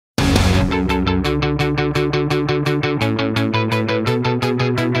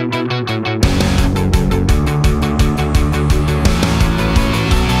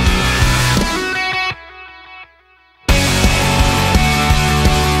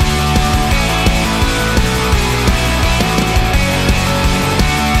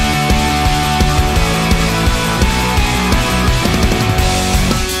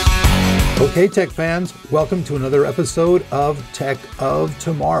Okay, tech fans, welcome to another episode of Tech of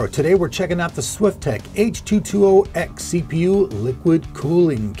Tomorrow. Today we're checking out the Swiftech H220-X CPU liquid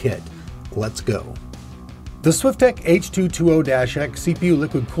cooling kit. Let's go. The Swiftech H220-X CPU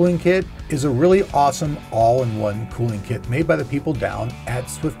liquid cooling kit is a really awesome all-in-one cooling kit made by the people down at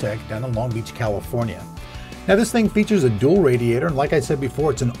Swiftech down in Long Beach, California. Now this thing features a dual radiator, and like I said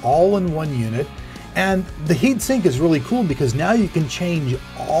before, it's an all-in-one unit. And the heat sink is really cool because now you can change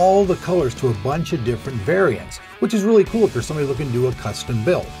all the colors to a bunch of different variants, which is really cool if you're somebody looking to do a custom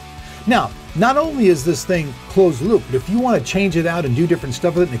build. Now, not only is this thing closed loop, but if you want to change it out and do different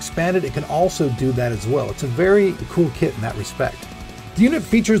stuff with it and expand it, it can also do that as well. It's a very cool kit in that respect. The unit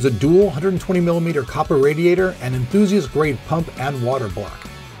features a dual 120mm copper radiator and enthusiast-grade pump and water block.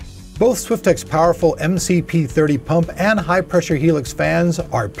 Both Swiftech's powerful MCP30 pump and high-pressure Helix fans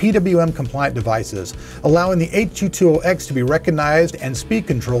are PWM-compliant devices, allowing the H220-X to be recognized and speed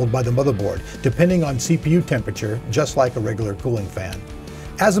controlled by the motherboard, depending on CPU temperature, just like a regular cooling fan.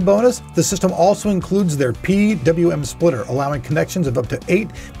 As a bonus, the system also includes their PWM splitter, allowing connections of up to 8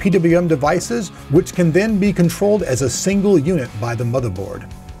 PWM devices, which can then be controlled as a single unit by the motherboard.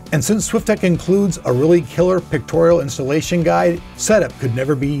 And since Swiftech includes a really killer pictorial installation guide, setup could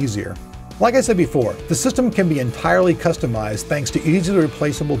never be easier. Like I said before, the system can be entirely customized thanks to easily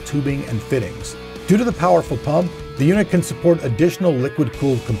replaceable tubing and fittings. Due to the powerful pump, the unit can support additional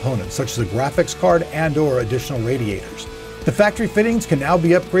liquid-cooled components such as a graphics card and/or additional radiators. The factory fittings can now be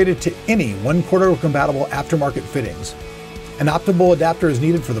upgraded to any 1/4 compatible aftermarket fittings. An optimal adapter is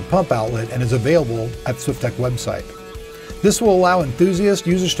needed for the pump outlet and is available at the Swiftech website. This will allow enthusiast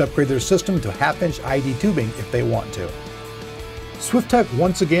users to upgrade their system to 1/2-inch ID tubing if they want to. Swiftech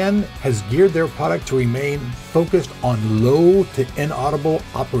once again has geared their product to remain focused on low to inaudible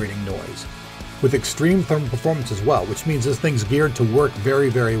operating noise, with extreme thermal performance as well, which means this thing's geared to work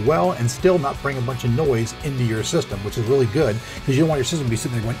very, very well and still not bring a bunch of noise into your system, which is really good because you don't want your system to be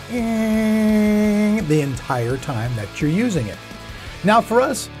sitting there going the entire time that you're using it. Now for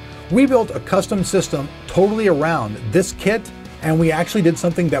us, we built a custom system totally around this kit, and we actually did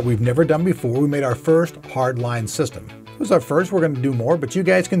something that we've never done before. We made our first hardline system. It was our first, we're going to do more, but you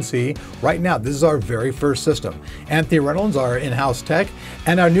guys can see right now, this is our very first system. Anthony Reynolds, our in-house tech,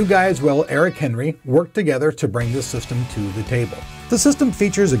 and our new guy as well, Eric Henry, worked together to bring this system to the table. The system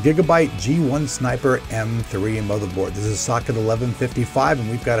features a Gigabyte G1 Sniper M3 motherboard. This is socket 1155, and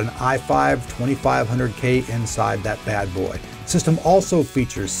we've got an i5 2500K inside that bad boy. System also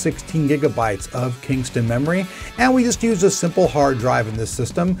features 16 gigabytes of Kingston memory, and we just used a simple hard drive in this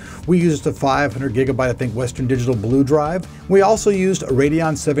system. We used a 500 gigabyte, I think, Western Digital Blue drive. We also used a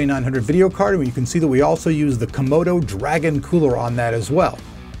Radeon 7900 video card, and you can see that we also used the Komodo Dragon cooler on that as well.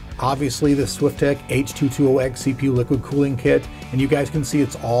 Obviously the Swiftech H220-X CPU liquid cooling kit, and you guys can see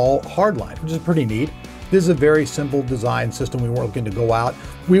it's all hardline, which is pretty neat. This is a very simple design system. We weren't looking to go out.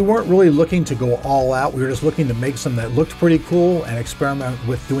 We weren't really looking to go all out. We were just looking to make something that looked pretty cool and experiment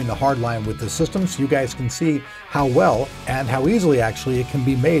with doing the hardline with the system so you guys can see how well and how easily actually it can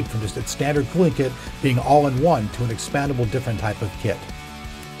be made from just a standard cooling kit being all in one to an expandable different type of kit.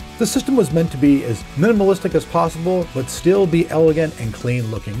 The system was meant to be as minimalistic as possible, but still be elegant and clean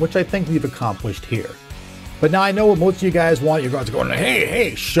looking, which I think we've accomplished here. But now I know what most of you guys want. You're going,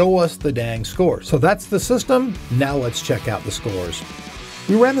 hey, show us the dang scores. So that's the system. Now let's check out the scores.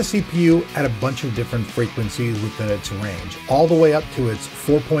 We ran the CPU at a bunch of different frequencies within its range, all the way up to its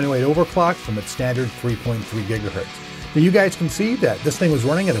 4.08 overclock from its standard 3.3 gigahertz. Now you guys can see that this thing was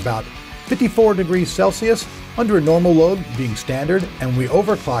running at about 54 degrees Celsius under a normal load being standard, and we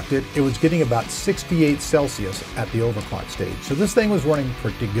overclocked it. It was getting about 68 Celsius at the overclock stage. So this thing was running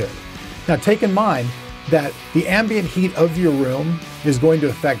pretty good. Now take in mind that the ambient heat of your room is going to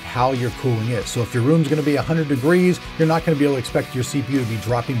affect how your cooling is. So if your room's going to be 100 degrees, you're not going to be able to expect your CPU to be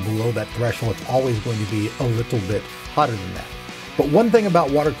dropping below that threshold. It's always going to be a little bit hotter than that. But one thing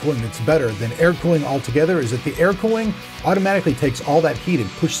about water cooling that's better than air cooling altogether is that the air cooling automatically takes all that heat and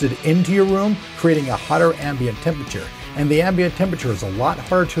pushes it into your room, creating a hotter ambient temperature. And the ambient temperature is a lot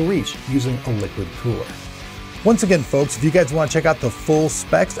harder to reach using a liquid cooler. Once again, folks, if you guys want to check out the full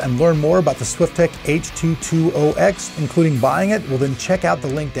specs and learn more about the Swiftech H220-X, including buying it, well then check out the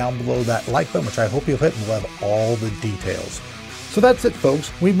link down below that like button, which I hope you'll hit, and we'll have all the details. So that's it,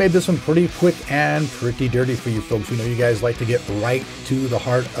 folks. We've made this one pretty quick and pretty dirty for you folks. We know you guys like to get right to the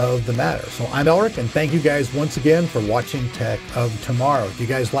heart of the matter. So I'm Elric, and thank you guys once again for watching Tech of Tomorrow. If you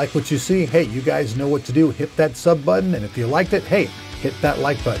guys like what you see, hey, you guys know what to do. Hit that sub button, and if you liked it, hey, hit that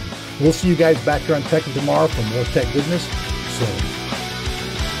like button. We'll see you guys back here on Tech of Tomorrow for more tech goodness soon.